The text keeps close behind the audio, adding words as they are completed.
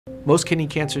Most kidney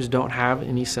cancers don't have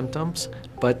any symptoms,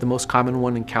 but the most common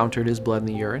one encountered is blood in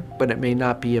the urine. But it may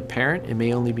not be apparent, it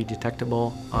may only be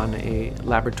detectable on a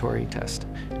laboratory test.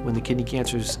 When the kidney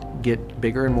cancers get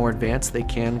bigger and more advanced, they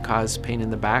can cause pain in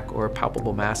the back or a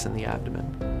palpable mass in the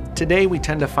abdomen. Today we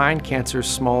tend to find cancers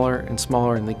smaller and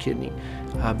smaller in the kidney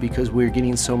because we're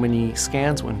getting so many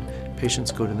scans when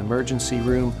patients go to the emergency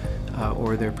room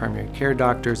or their primary care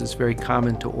doctors. It's very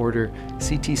common to order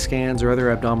CT scans or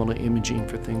other abdominal imaging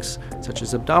for things such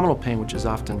as abdominal pain, which is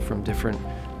often from different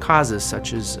causes,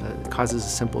 such as causes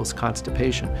as simple as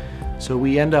constipation. So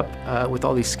we end up, with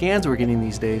all these scans we're getting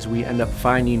these days, we end up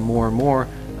finding more and more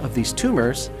of these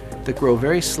tumors that grow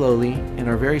very slowly and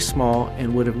are very small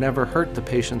and would have never hurt the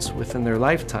patients within their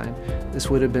lifetime. This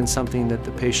would have been something that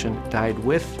the patient died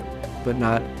with, but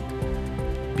not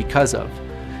because of.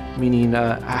 Meaning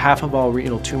half of all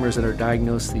renal tumors that are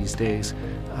diagnosed these days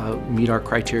meet our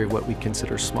criteria of what we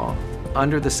consider small.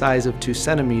 Under the size of 2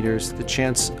 centimeters, the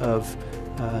chance of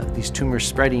these tumors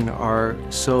spreading are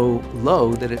so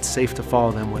low that it's safe to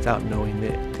follow them without knowing the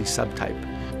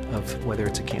subtype of whether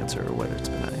it's a cancer or whether it's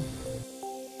benign.